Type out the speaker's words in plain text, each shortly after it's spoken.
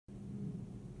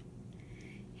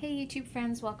Hey YouTube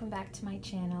friends, welcome back to my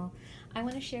channel. I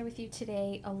want to share with you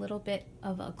today a little bit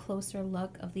of a closer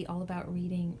look of the All About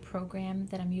Reading program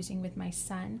that I'm using with my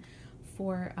son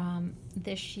for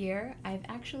this year. I've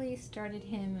actually started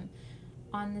him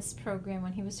on this program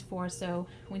when he was 4, so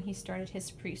when he started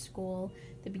his preschool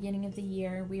the beginning of the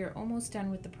year. We are almost done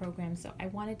with the program, so I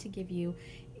wanted to give you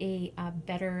a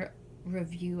better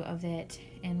review of it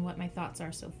and what my thoughts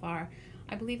are so far.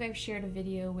 I believe I've shared a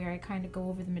video where I kind of go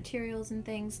over the materials and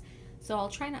things, so I'll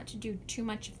try not to do too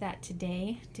much of that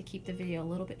today to keep the video a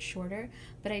little bit shorter,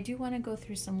 but I do want to go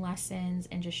through some lessons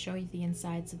and just show you the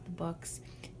insides of the books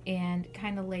and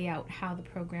kind of lay out how the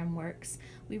program works.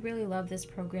 We really love this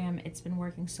program. It's been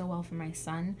working so well for my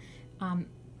son.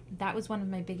 That was one of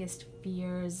my biggest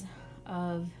fears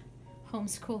of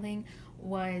homeschooling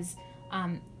was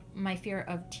my fear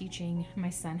of teaching my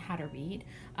son how to read.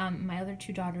 My other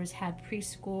 2 daughters had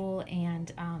preschool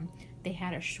and they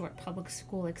had a short public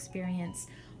school experience.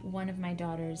 One of my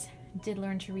daughters did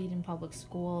learn to read in public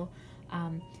school,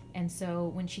 and so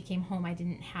when she came home I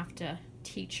didn't have to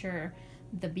teach her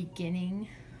the beginning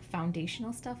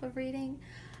foundational stuff of reading,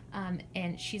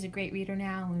 and she's a great reader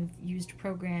now. We've used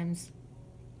programs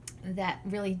that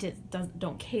really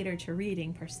don't cater to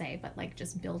reading per se, but like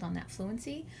just build on that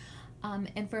fluency.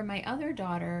 And for my other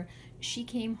daughter, she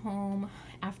came home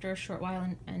after a short while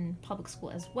in public school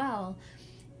as well,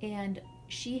 and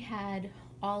she had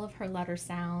all of her letter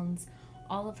sounds,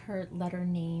 all of her letter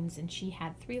names, and she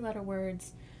had 3-letter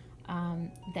words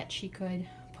that she could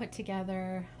put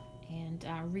together and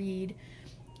read.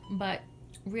 But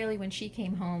really, when she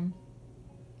came home,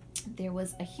 there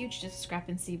was a huge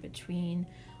discrepancy between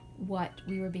what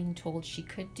we were being told she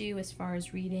could do as far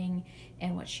as reading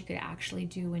and what she could actually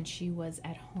do when she was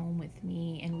at home with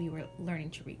me and we were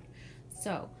learning to read.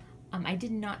 So I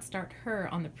did not start her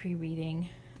on the pre-reading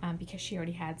because she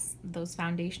already had those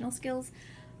foundational skills.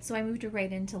 So I moved her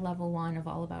right into level 1 of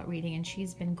All About Reading, and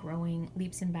she's been growing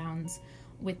leaps and bounds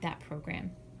with that program.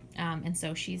 And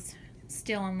so she's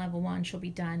still on level 1. She'll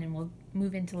be done and we'll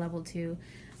move into level 2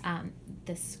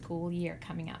 this school year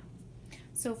coming up.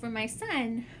 So for my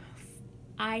son,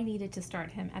 I needed to start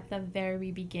him at the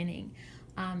very beginning.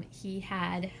 He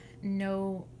had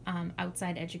no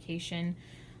outside education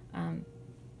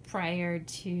prior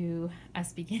to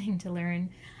us beginning to learn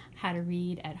how to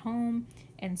read at home,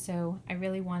 and so I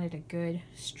really wanted a good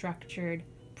structured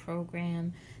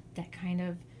program that kind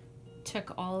of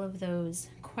took all of those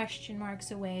question marks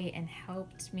away and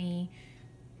helped me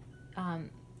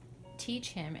teach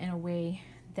him in a way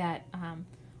that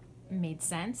made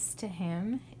sense to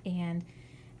him, and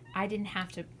I didn't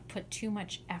have to put too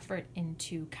much effort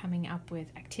into coming up with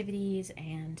activities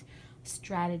and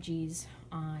strategies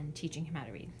on teaching him how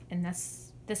to read. And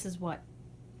this is what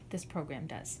this program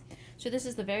does. So this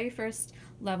is the very first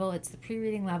level. It's the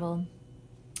pre-reading level.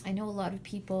 I know a lot of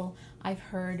people I've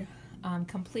heard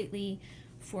completely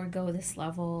forego this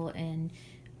level, and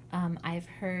I've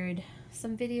heard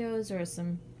some videos or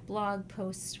some blog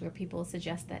posts where people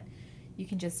suggest that you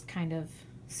can just kind of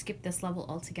skip this level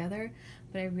altogether,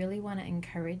 but I really want to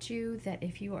encourage you that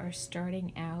if you are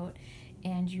starting out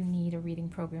and you need a reading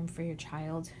program for your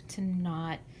child, to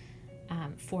not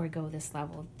forego this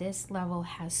level. This level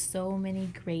has so many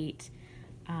great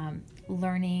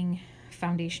learning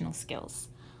foundational skills.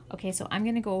 Okay, so I'm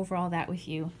going to go over all that with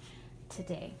you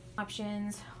today.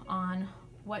 Options on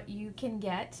what you can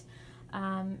get,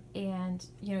 and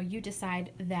you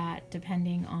decide that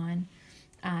depending on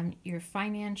your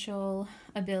financial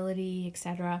ability,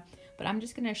 etc. But I'm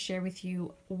just going to share with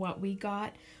you what we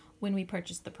got when we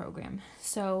purchased the program.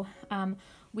 So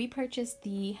we purchased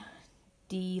the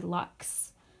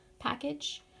deluxe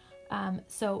package.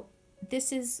 So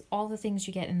this is all the things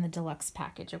you get in the deluxe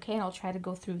package, okay? And I'll try to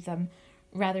go through them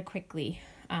rather quickly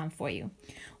for you.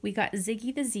 We got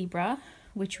Ziggy the Zebra,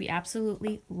 which we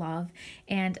absolutely love,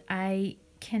 and I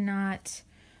cannot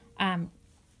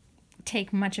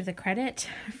take much of the credit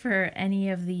for any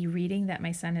of the reading that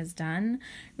my son has done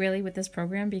really with this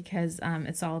program, because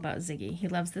it's all about Ziggy. He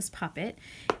loves this puppet,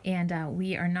 and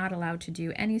we are not allowed to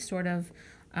do any sort of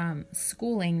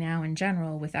schooling now in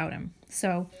general without him.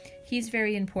 So he's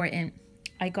very important.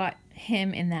 I got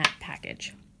him in that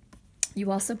package. You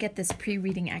also get this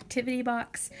pre-reading activity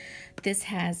box. This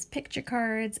has picture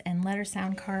cards and letter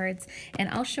sound cards, and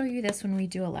I'll show you this when we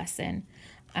do a lesson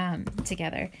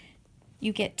together.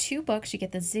 You get 2 books. You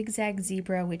get the Zigzag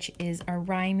Zebra, which is a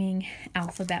rhyming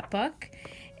alphabet book,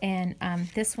 and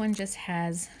this one just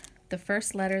has the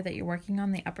first letter that you're working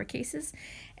on, the uppercases,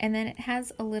 and then it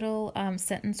has a little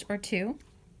sentence or 2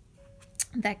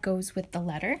 that goes with the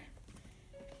letter.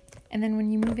 And then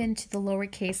when you move into the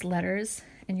lowercase letters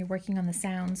and you're working on the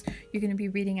sounds, you're going to be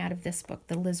reading out of this book,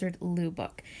 the Lizard Lou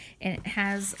book. And it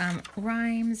has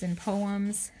rhymes and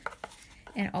poems,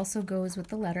 and it also goes with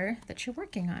the letter that you're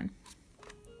working on.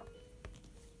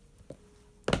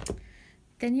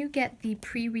 Then you get the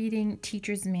pre-reading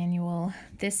teacher's manual.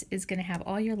 This is going to have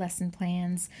all your lesson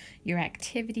plans, your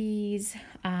activities,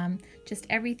 just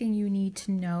everything you need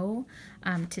to know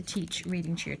to teach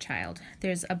reading to your child.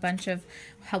 There's a bunch of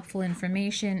helpful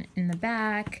information in the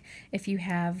back. If you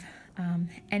have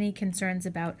any concerns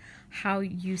about how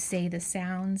you say the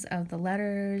sounds of the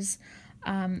letters,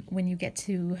 when you get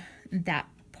to that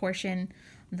portion,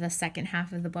 the second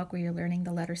half of the book where you're learning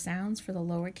the letter sounds for the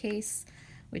lowercase,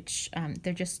 which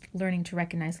they're just learning to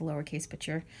recognize the lowercase, but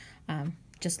you're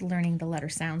just learning the letter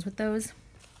sounds with those.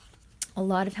 A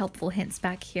lot of helpful hints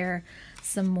back here,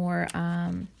 some more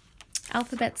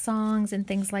alphabet songs and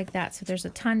things like that. So there's a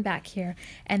ton back here.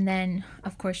 And then,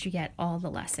 of course, you get all the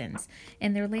lessons.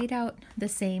 And they're laid out the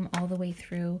same all the way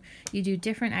through. You do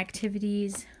different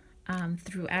activities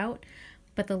throughout,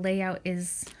 but the layout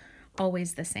is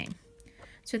always the same.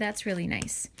 So that's really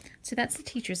nice. So that's the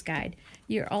teacher's guide.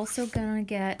 You're also going to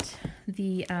get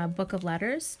the book of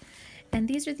letters. And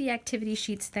these are the activity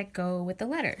sheets that go with the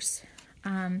letters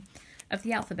of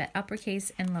the alphabet,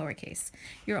 uppercase and lowercase.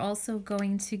 You're also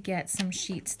going to get some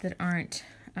sheets that aren't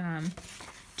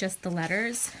just the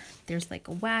letters. There's like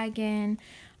a wagon.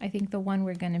 I think the one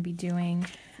we're going to be doing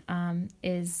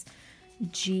is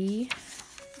G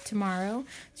tomorrow.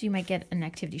 So you might get an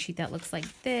activity sheet that looks like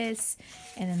this,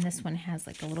 and then this one has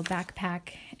like a little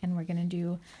backpack, and we're going to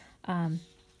do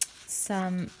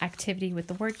some activity with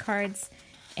the word cards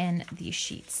and these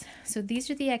sheets. So these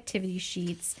are the activity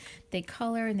sheets. They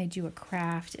color and they do a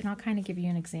craft, and I'll kind of give you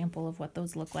an example of what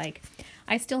those look like.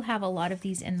 I still have a lot of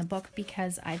these in the book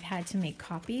because I've had to make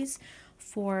copies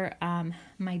for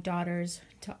my daughters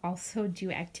to also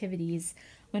do activities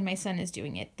when my son is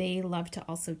doing it. They love to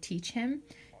also teach him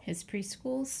his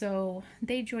preschool, so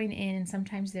they join in, and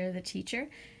sometimes they're the teacher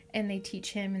and they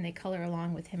teach him and they color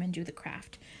along with him and do the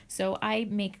craft. So I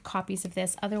make copies of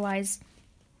this. Otherwise,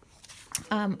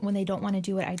 when they don't want to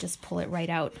do it, I just pull it right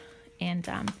out, and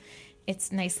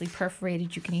it's nicely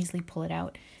perforated. You can easily pull it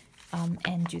out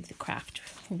and do the craft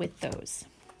with those.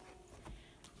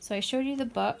 So I showed you the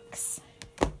books.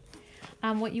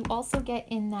 What you also get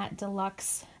in that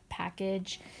deluxe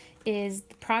package is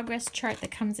the progress chart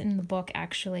that comes in the book,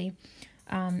 actually,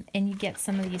 and you get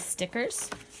some of these stickers,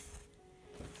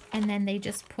 and then they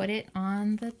just put it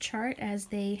on the chart as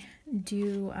they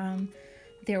do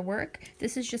their work.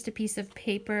 This is just a piece of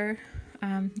paper.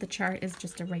 The chart is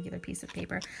just a regular piece of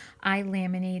paper. I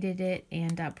laminated it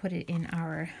and put it in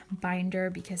our binder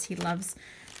because he loves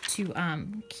to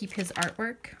keep his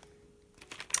artwork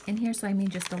in here, so I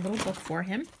made just a little book for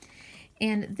him.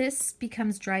 And this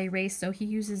becomes dry erase, so he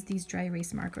uses these dry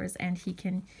erase markers, and he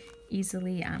can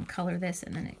easily color this,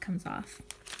 and then it comes off.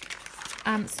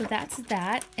 So that's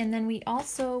that. And then we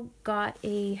also got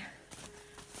a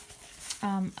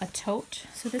tote.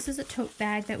 So this is a tote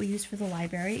bag that we use for the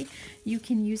library. You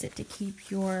can use it to keep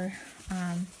your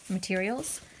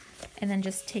materials, and then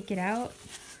just take it out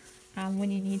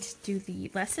when you need to do the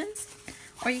lessons,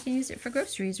 or you can use it for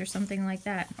groceries or something like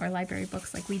that, or library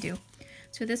books like we do.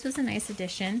 So this was a nice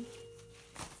addition.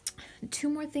 Two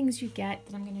more things you get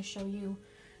that I'm going to show you.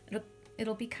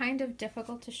 It'll be kind of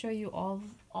difficult to show you all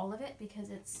of it because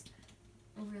it's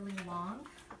really long,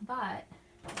 but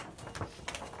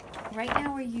right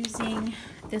now we're using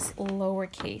this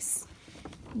lowercase.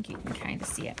 I think you can kind of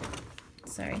see it.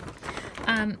 Sorry.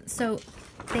 So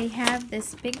they have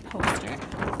this big poster,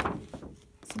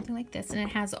 something like this, and it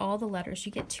has all the letters.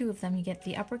 You get two of them. You get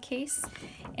the uppercase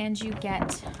and you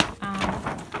get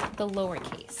the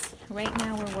lowercase. Right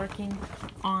now we're working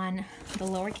on the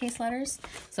lowercase letters,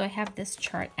 so I have this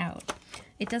chart out.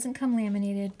 It doesn't come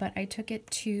laminated, but I took it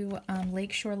to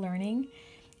Lakeshore Learning,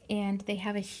 and they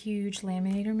have a huge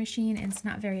laminator machine, and it's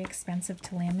not very expensive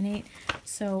to laminate.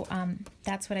 So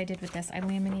that's what I did with this. I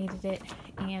laminated it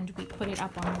and we put it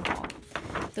up on the wall.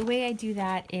 The way I do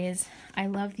that is I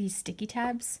love these sticky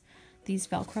tabs, these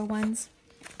Velcro ones.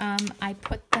 I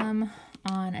put them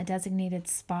on a designated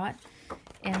spot,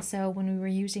 and so when we were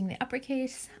using the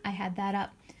uppercase, I had that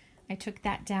up. I took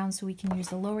that down so we can use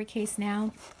the lowercase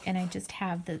now, and I just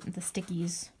have the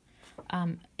stickies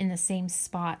in the same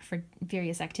spot for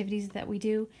various activities that we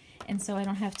do, and so I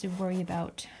don't have to worry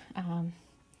about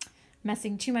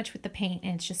messing too much with the paint,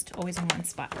 and it's just always in one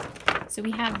spot. So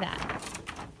we have that.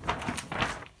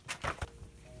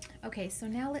 Okay, so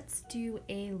now let's do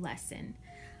a lesson.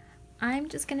 I'm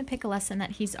just going to pick a lesson that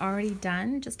he's already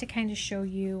done just to kind of show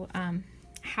you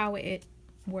how it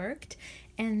worked,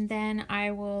 and then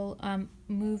I will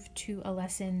move to a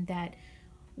lesson that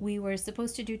we were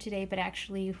supposed to do today, but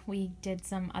actually we did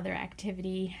some other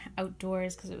activity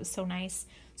outdoors because it was so nice,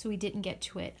 so we didn't get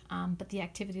to it. But the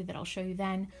activity that I'll show you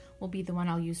then will be the one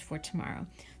I'll use for tomorrow.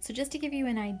 So just to give you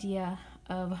an idea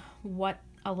of what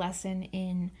a lesson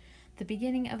in the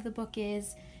beginning of the book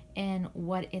is and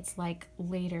what it's like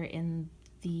later in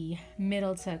the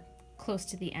middle to close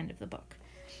to the end of the book.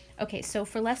 Okay, so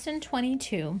for lesson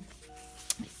 22,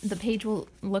 the page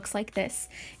looks like this,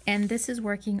 and this is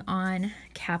working on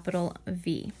capital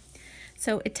V.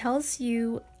 So it tells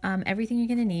you everything you're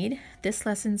going to need. This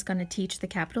lesson is going to teach the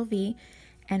capital V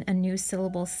and a new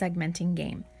syllable segmenting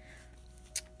game.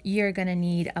 You're going to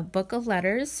need a book of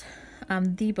letters,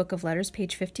 the book of letters,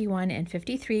 page 51 and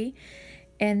 53,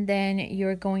 and then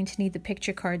you're going to need the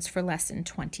picture cards for lesson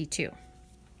 22.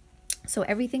 So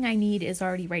everything I need is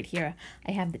already right here.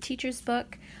 I have the teacher's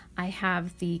book. I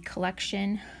have the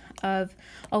collection of,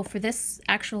 for this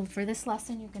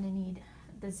lesson, you're going to need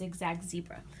the zigzag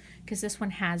zebra because this one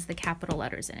has the capital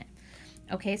letters in it.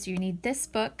 Okay, so you need this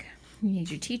book, you need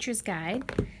your teacher's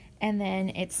guide, and then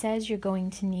it says you're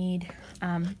going to need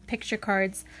picture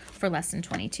cards for lesson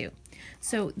 22.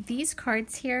 So these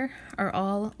cards here are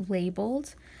all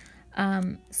labeled.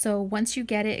 So once you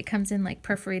get it, it comes in like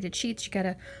perforated sheets. You got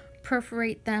to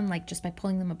perforate them like just by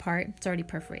pulling them apart. It's already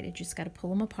perforated, you just got to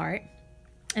pull them apart,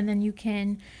 and then you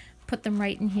can put them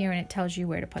right in here and it tells you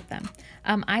where to put them.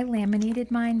 I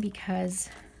laminated mine because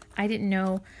I didn't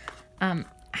know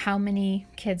how many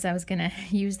kids I was gonna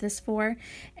use this for,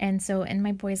 and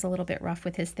my boy's a little bit rough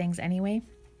with his things anyway,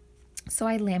 so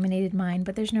I laminated mine,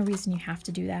 but there's no reason you have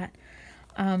to do that.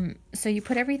 So you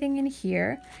put everything in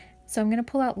here. So I'm gonna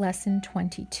pull out lesson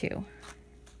 22.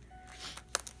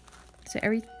 So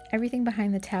everything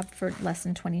behind the tab for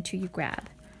lesson 22 you grab.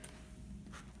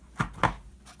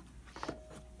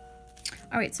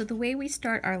 All right, so the way we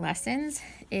start our lessons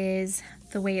is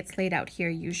the way it's laid out here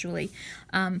usually.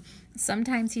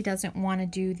 Sometimes he doesn't want to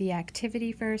do the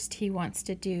activity first. He wants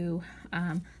to do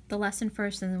the lesson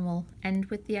first, and then we'll end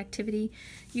with the activity.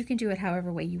 You can do it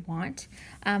however way you want.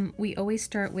 We always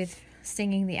start with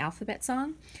singing the alphabet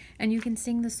song, and you can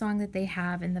sing the song that they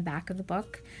have in the back of the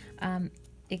book.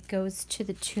 It goes to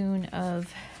the tune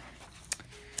of,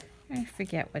 I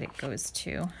forget what it goes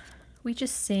to. We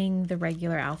just sing the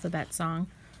regular alphabet song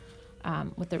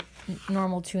with the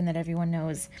normal tune that everyone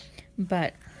knows.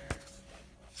 But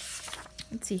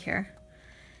let's see here.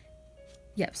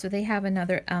 Yep, so they have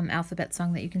another alphabet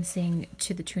song that you can sing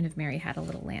to the tune of Mary Had a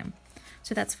Little Lamb.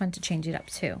 So that's fun to change it up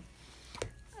too.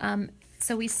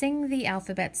 So we sing the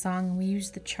alphabet song, and we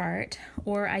use the chart,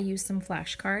 or I use some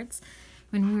flashcards.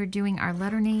 When we were doing our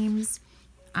letter names,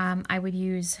 I would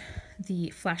use the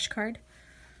flashcard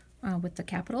with the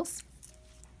capitals,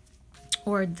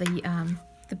 or the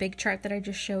big chart that I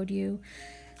just showed you.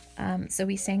 So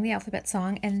we sang the alphabet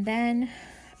song, and then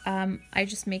I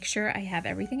just make sure I have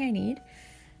everything I need.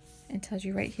 It tells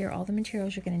you right here all the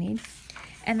materials you're going to need.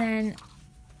 And then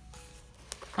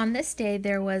on this day,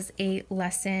 there was a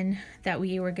lesson that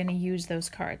we were going to use those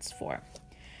cards for.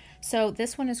 So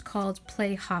this one is called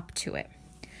Play Hop to It.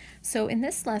 So in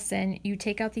this lesson, you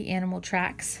take out the animal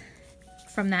tracks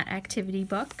from that activity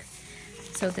book.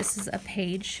 So this is a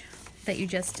page that you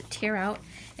just tear out,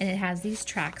 and it has these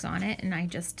tracks on it, and I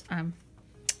just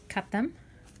cut them.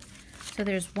 So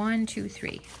there's 1, 2,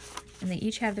 3, and they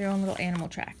each have their own little animal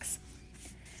tracks.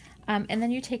 And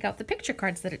then you take out the picture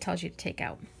cards that it tells you to take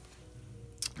out.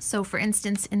 So for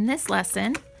instance, in this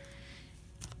lesson,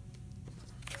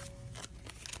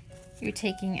 you're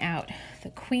taking out the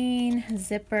queen,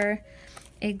 zipper,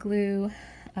 igloo,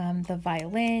 the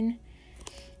violin,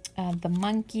 the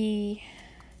monkey.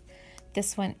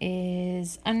 This one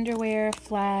is underwear,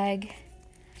 flag,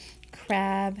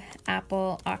 crab,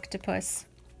 apple, octopus.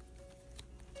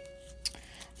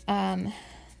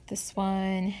 This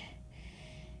one,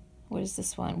 what is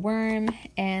this one? Worm,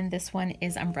 and this one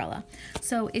is umbrella.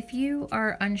 So if you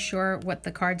are unsure what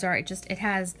the cards are, it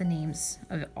has the names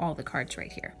of all the cards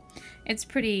right here. It's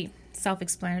pretty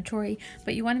self-explanatory,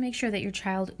 but you want to make sure that your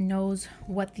child knows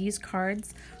what these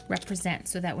cards represent,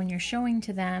 so that when you're showing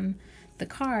to them the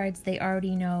cards, they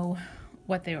already know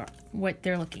what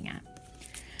they're looking at.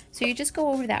 So you just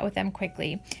go over that with them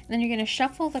quickly. And then you're going to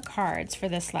shuffle the cards for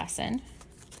this lesson,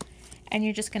 and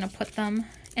you're just going to put them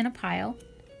in a pile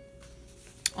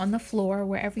on the floor,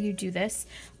 wherever you do this.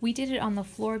 We did it on the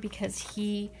floor because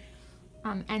he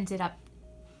ended up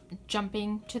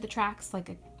jumping to the tracks like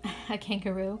a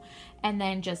kangaroo, and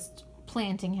then just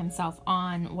planting himself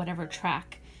on whatever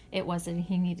track it was that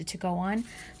he needed to go on.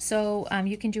 So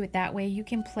you can do it that way. You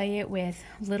can play it with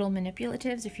little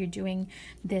manipulatives if you're doing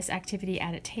this activity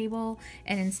at a table,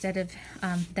 and instead of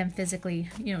them physically,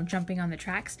 jumping on the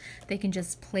tracks, they can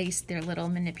just place their little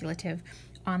manipulative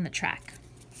on the track.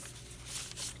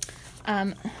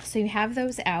 So you have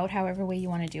those out however way you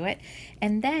want to do it,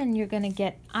 and then you're going to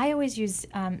get, I always use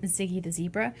Ziggy the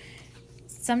Zebra.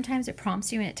 Sometimes it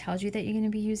prompts you and it tells you that you're going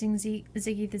to be using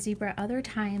Ziggy the Zebra. Other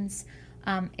times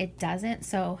it doesn't,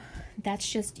 so that's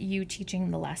just you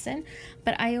teaching the lesson.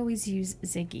 But I always use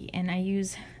Ziggy, and I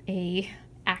use a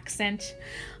accent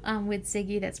with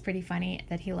Ziggy that's pretty funny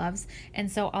that he loves,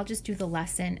 and so I'll just do the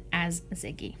lesson as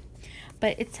Ziggy.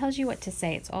 But it tells you what to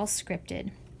say. It's all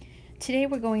scripted. Today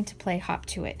we're going to play Hop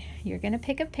to It. You're going to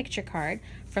pick a picture card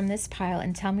from this pile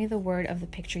and tell me the word of the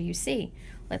picture you see.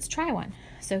 Let's try one.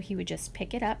 So he would just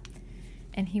pick it up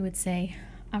and he would say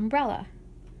umbrella.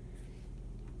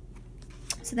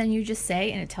 So then you just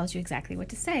say, and it tells you exactly what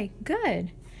to say.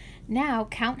 Good. Now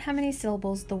count how many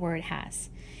syllables the word has.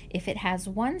 If it has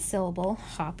one syllable,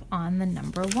 hop on the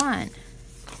number 1.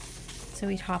 So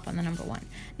he'd hop on the number 1.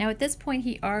 Now at this point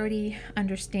he already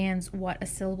understands what a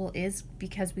syllable is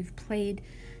because we've played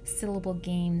syllable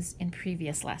games in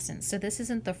previous lessons. So this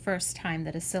isn't the first time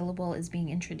that a syllable is being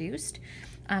introduced.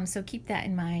 So keep that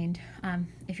in mind.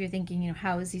 If you're thinking,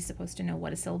 how is he supposed to know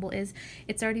what a syllable is?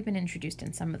 It's already been introduced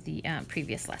in some of the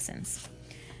previous lessons.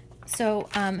 So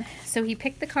he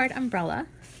picked the card umbrella.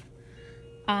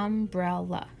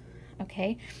 Umbrella.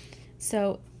 Okay.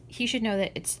 So he should know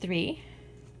that it's 3.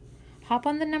 Hop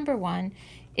on the number 1.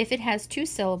 If it has 2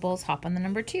 syllables, hop on the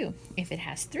number 2. If it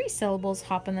has 3 syllables,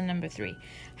 hop on the number 3.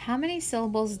 How many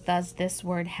syllables does this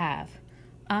word have?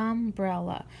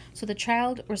 Umbrella. So the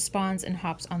child responds and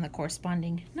hops on the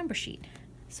corresponding number sheet.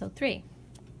 So 3.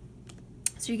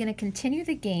 So you're going to continue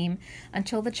the game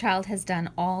until the child has done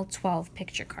all 12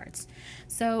 picture cards.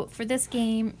 So for this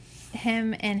game,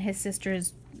 him and his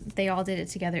sisters, they all did it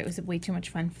together. It was way too much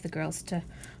fun for the girls to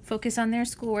focus on their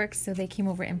schoolwork, so they came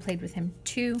over and played with him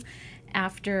too.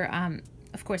 After,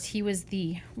 of course, he was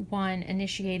the one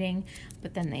initiating,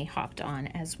 but then they hopped on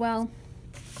as well.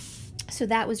 So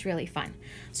that was really fun.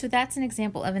 So that's an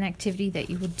example of an activity that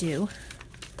you would do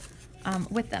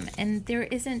with them. And there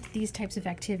isn't these types of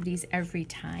activities every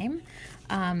time.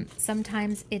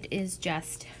 Sometimes it is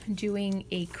just doing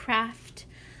a craft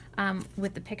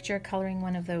with the picture, coloring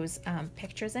one of those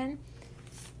pictures in.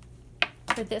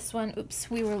 For this one, oops,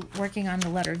 we were working on the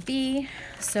letter V,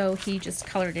 so he just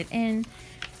colored it in.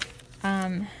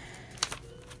 And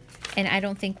I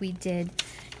don't think we did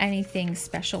anything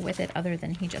special with it other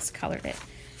than he just colored it.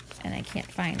 And I can't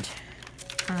find,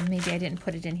 maybe I didn't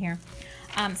put it in here.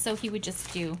 So he would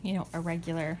just do, a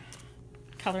regular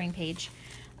coloring page.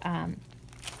 And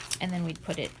then we'd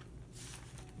put it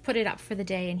up for the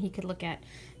day, and he could look at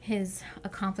his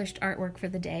accomplished artwork for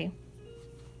the day.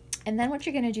 And then what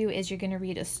you're going to do is you're going to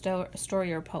read a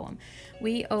story or a poem.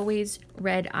 We always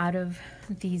read out of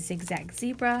the Zigzag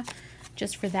Zebra.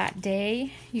 Just for that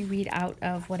day, you read out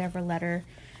of whatever letter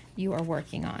you are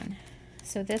working on.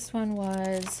 So this one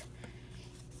was,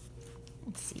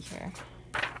 let's see here.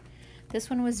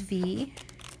 This one was V.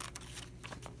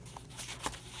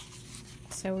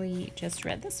 So we just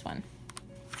read this one.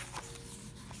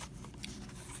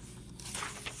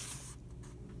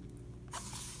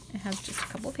 It has just a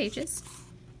couple pages.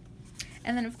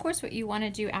 And then of course what you want to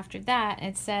do after that,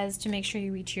 it says to make sure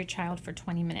you read to your child for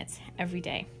 20 minutes every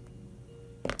day.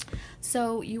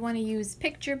 So you want to use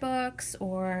picture books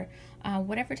or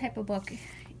whatever type of book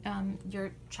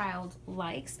your child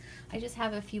likes. I just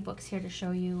have a few books here to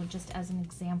show you just as an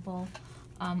example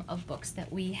of books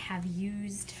that we have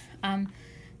used.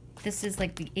 This is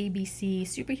like the ABC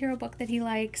superhero book that he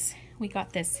likes. We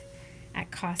got this at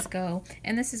Costco,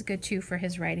 and this is good too for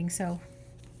his writing, so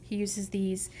he uses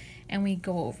these, and we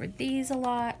go over these a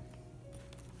lot.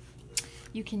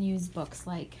 You can use books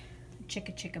like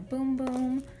Chicka Chicka Boom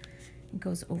Boom. It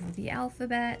goes over the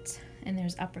alphabet, and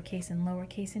there's uppercase and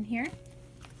lowercase in here.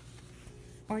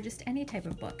 Or just any type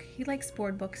of book. He likes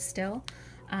board books still.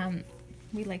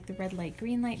 We like the Red Light,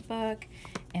 Green Light book,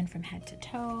 and From Head to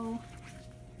Toe,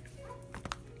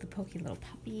 The Pokey Little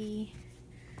Puppy,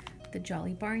 The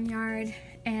Jolly Barnyard,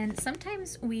 and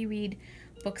sometimes we read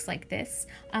books like this.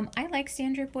 I like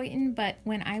Sandra Boynton, but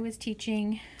when I was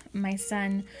teaching my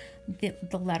son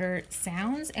the letter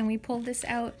sounds and we pulled this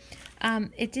out,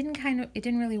 it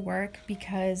didn't really work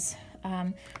because,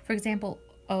 for example,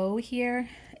 O here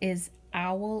is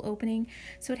owl opening,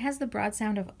 so it has the broad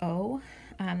sound of O.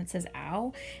 It says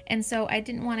ow, and so I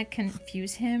didn't want to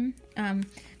confuse him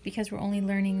because we're only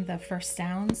learning the first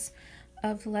sounds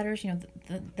of letters, you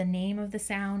know, the name of the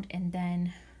sound, and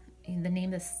then the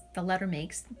name the letter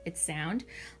makes its sound,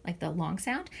 like the long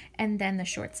sound, and then the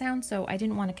short sound. So I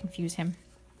didn't want to confuse him.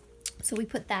 So we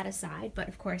put that aside, but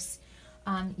of course,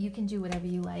 you can do whatever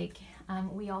you like.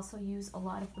 We also use a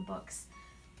lot of the books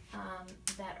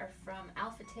that are from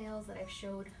Alpha Tales that I've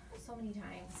showed so many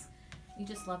times. You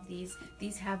just love these.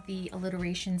 These have the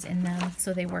alliterations in them,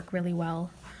 so they work really well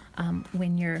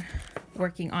when you're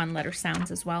working on letter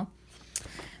sounds as well.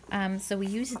 So we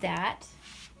use that.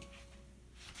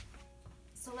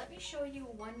 So let me show you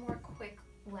one more quick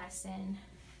lesson.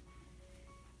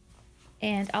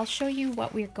 And I'll show you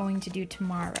what we're going to do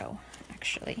tomorrow,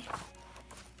 actually,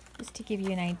 just to give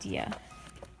you an idea.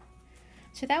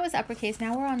 So that was uppercase.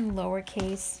 Now we're on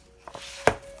lowercase,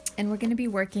 and we're going to be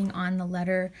working on the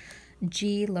letter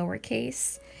G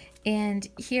lowercase. And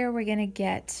here we're going to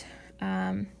get,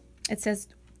 it says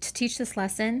to teach this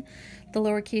lesson, the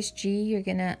lowercase g, you're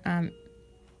going to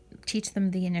teach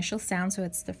them the initial sound. So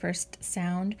it's the first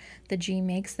sound the G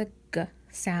makes, the G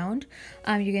sound.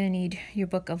 You're going to need your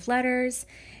book of letters,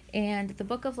 and the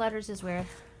book of letters is where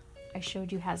I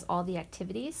showed you has all the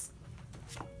activities.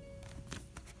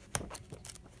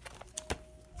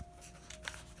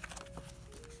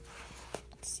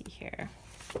 Let's see here.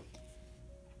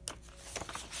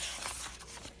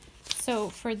 So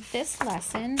for this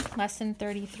lesson, lesson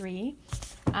 33,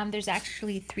 there's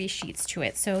actually 3 sheets to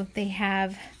it. So they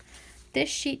have this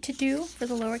sheet to do for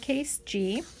the lowercase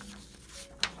g,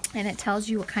 and it tells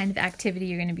you what kind of activity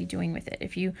you're going to be doing with it.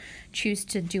 If you choose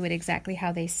to do it exactly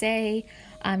how they say,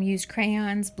 use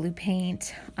crayons, blue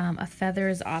paint, a feather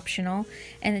is optional,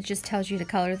 and it just tells you to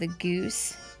color the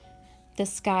goose, the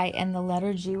sky, and the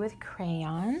letter G with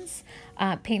crayons,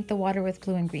 paint the water with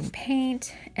blue and green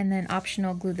paint, and then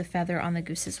optional, glue the feather on the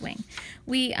goose's wing.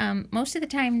 We most of the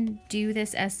time do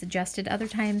this as suggested. Other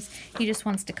times he just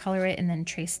wants to color it and then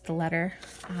trace the letter,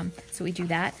 so we do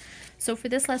that. So for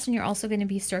this lesson, you're also going to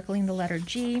be circling the letter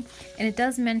G, and it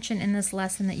does mention in this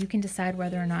lesson that you can decide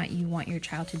whether or not you want your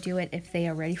child to do it if they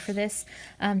are ready for this,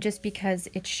 just because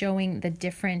it's showing the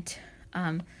different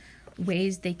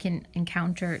ways they can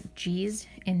encounter G's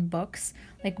in books,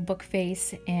 like book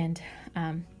face and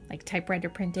like typewriter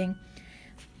printing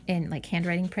and like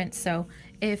handwriting print. So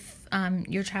if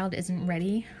your child isn't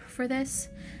ready for this,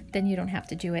 then you don't have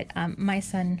to do it. My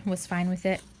son was fine with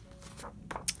it,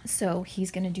 so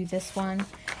he's going to do this one.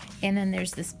 And then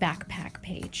there's this backpack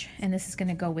page, and this is going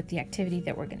to go with the activity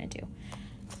that we're going to do.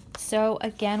 So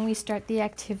again, we start the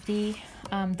activity,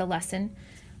 the lesson,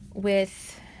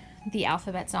 with the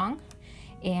alphabet song,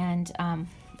 and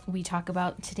we talk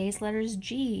about today's letters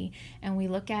G, and we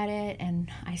look at it,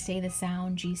 and I say the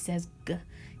sound. G says G.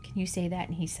 Can you say that?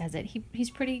 And he says it. He's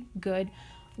pretty good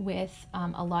with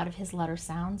a lot of his letter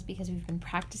sounds because we've been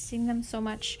practicing them so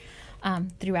much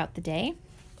throughout the day.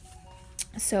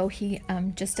 So he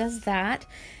just does that,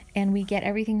 and we get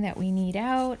everything that we need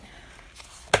out.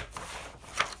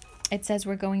 It says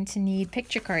we're going to need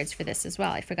picture cards for this as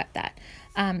well. I forgot that.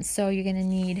 So you're going to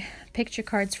need picture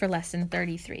cards for lesson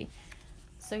 33.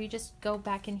 So you just go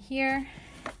back in here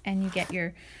and you get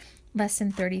your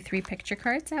lesson 33 picture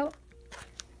cards out.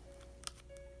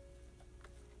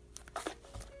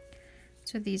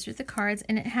 So these are the cards,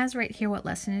 and it has right here what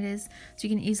lesson it is, so you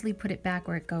can easily put it back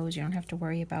where it goes. You don't have to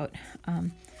worry about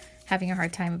having a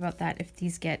hard time about that if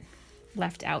these get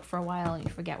left out for a while and you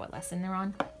forget what lesson they're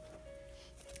on.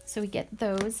 So we get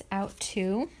those out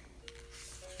too.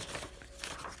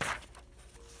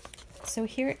 So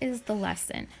here is the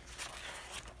lesson.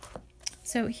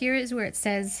 So here is where it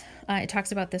says, it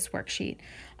talks about this worksheet.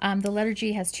 The letter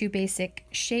G has 2 basic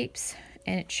shapes,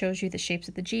 and it shows you the shapes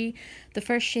of the G. The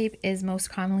first shape is most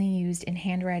commonly used in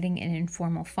handwriting and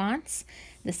informal fonts.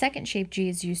 The second shape, G,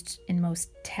 is used in most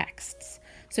texts.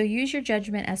 So use your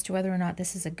judgment as to whether or not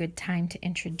this is a good time to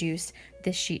introduce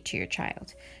this sheet to your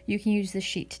child. You can use this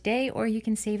sheet today, or you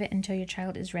can save it until your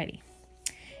child is ready.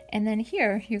 And then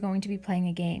here, you're going to be playing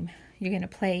a game. You're going to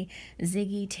play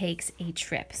Ziggy Takes a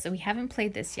Trip. So we haven't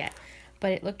played this yet,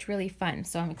 but it looked really fun,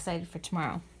 so I'm excited for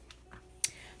tomorrow.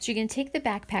 So you're going to take the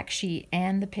backpack sheet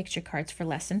and the picture cards for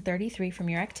lesson 33 from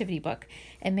your activity book,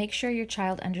 and make sure your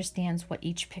child understands what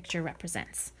each picture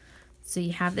represents. So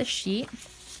you have this sheet,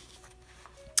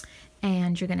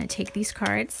 and you're going to take these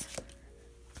cards,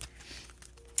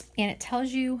 and it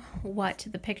tells you what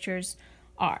the pictures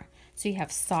are. So you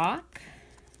have sock,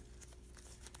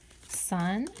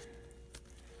 sun,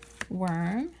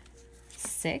 worm,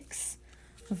 6,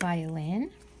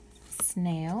 violin,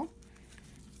 snail,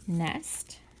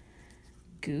 nest,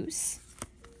 goose,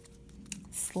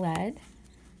 sled,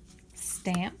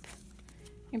 stamp,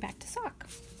 and back to sock.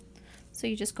 So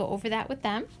you just go over that with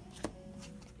them.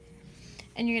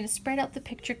 And you're going to spread out the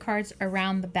picture cards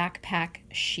around the backpack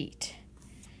sheet.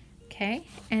 Okay,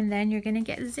 and then you're going to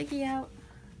get Ziggy out.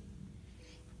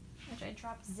 Which I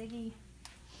dropped Ziggy.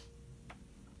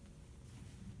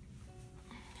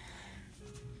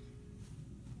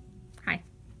 Hi.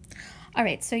 All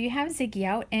right, so you have Ziggy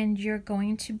out, and you're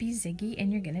going to be Ziggy,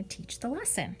 and you're going to teach the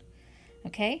lesson.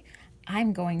 Okay,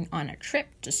 I'm going on a trip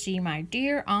to see my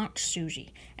dear Aunt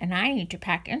Susie, and I need to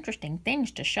pack interesting things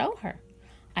to show her.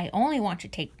 I only want to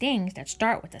take things that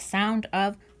start with the sound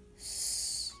of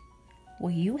S.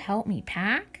 Will you help me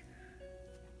pack?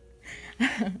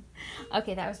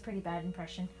 Okay, that was a pretty bad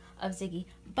impression of Ziggy.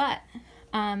 But,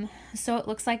 so it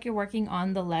looks like you're working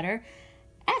on the letter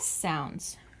S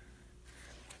sounds.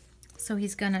 So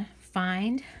he's going to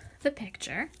find the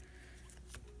picture.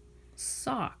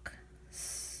 Sock.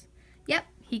 S. Yep,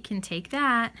 he can take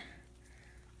that.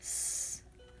 S.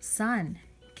 Sun.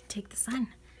 He can take the sun.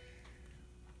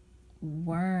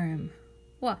 Worm.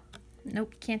 What?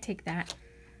 Nope, can't take that.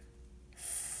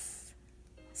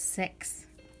 Six.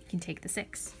 You can take the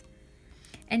 6.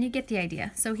 And you get the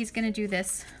idea. So he's going to do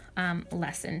this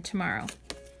lesson tomorrow.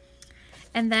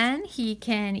 And then he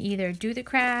can either do the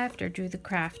craft or do the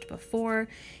craft before.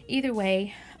 Either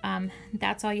way,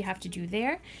 that's all you have to do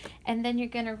there. And then you're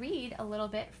going to read a little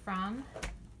bit from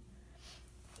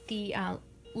the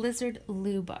Lizard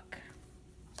Lou book.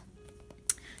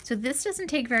 So this doesn't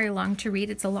take very long to read.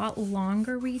 It's a lot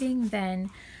longer reading than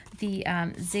the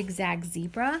Zigzag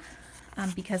Zebra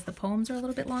because the poems are a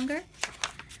little bit longer.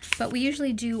 But we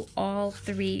usually do all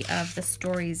 3 of the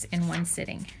stories in one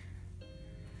sitting.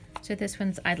 So this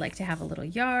one's I'd Like to Have a Little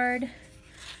Yard,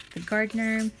 The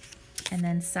Gardener, and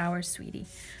then Sour Sweetie.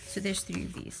 So there's 3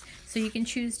 of these. So you can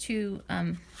choose to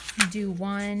do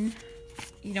one,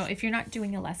 you know, if you're not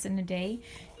doing a lesson a day,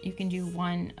 you can do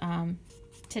one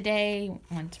today,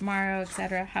 one tomorrow,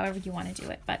 etc. However you want to do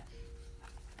it. But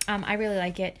I really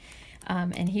like it,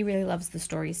 and he really loves the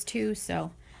stories too.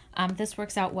 So this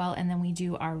works out well. And then we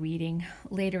do our reading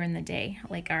later in the day,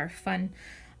 like our fun,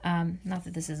 not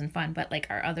that this isn't fun, but like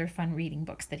our other fun reading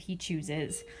books that he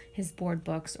chooses, his board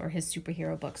books or his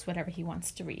superhero books, whatever he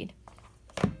wants to read.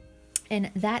 And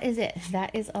that is it.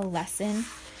 That is a lesson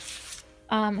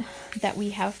that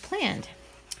we have planned.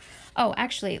 Oh,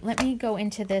 actually, let me go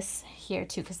into this here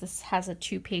too, because this has a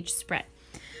 2-page spread.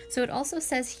 So it also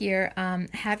says here,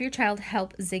 have your child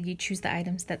help Ziggy choose the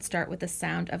items that start with the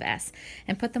sound of S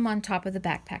and put them on top of the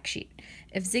backpack sheet.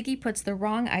 If Ziggy puts the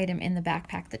wrong item in the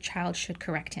backpack, the child should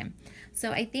correct him.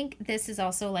 So I think this is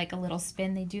also like a little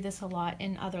spin. They do this a lot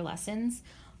in other lessons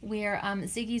where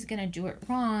Ziggy's going to do it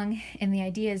wrong, and the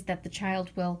idea is that the child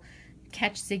will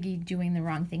catch Ziggy doing the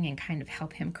wrong thing and kind of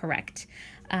help him correct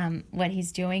what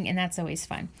he's doing, and that's always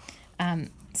fun.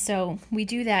 So we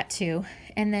do that too.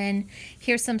 And then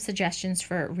here's some suggestions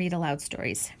for read aloud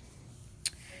stories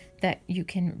that you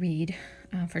can read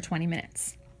for 20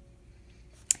 minutes.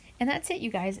 And that's it, you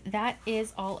guys. That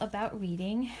is all about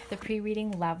reading, the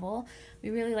pre-reading level. We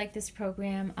really like this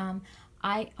program.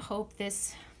 I hope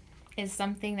this is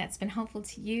something that's been helpful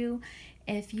to you.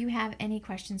 If you have any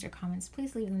questions or comments,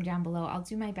 please leave them down below. I'll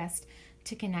do my best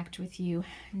to connect with you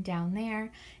down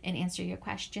there and answer your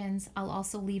questions. I'll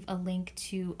also leave a link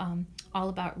to All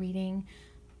About Reading,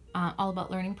 All About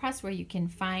Learning Press, where you can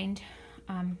find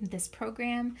this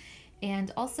program.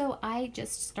 And also, I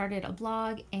just started a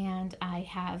blog and I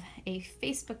have a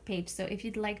Facebook page. So if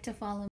you'd like to follow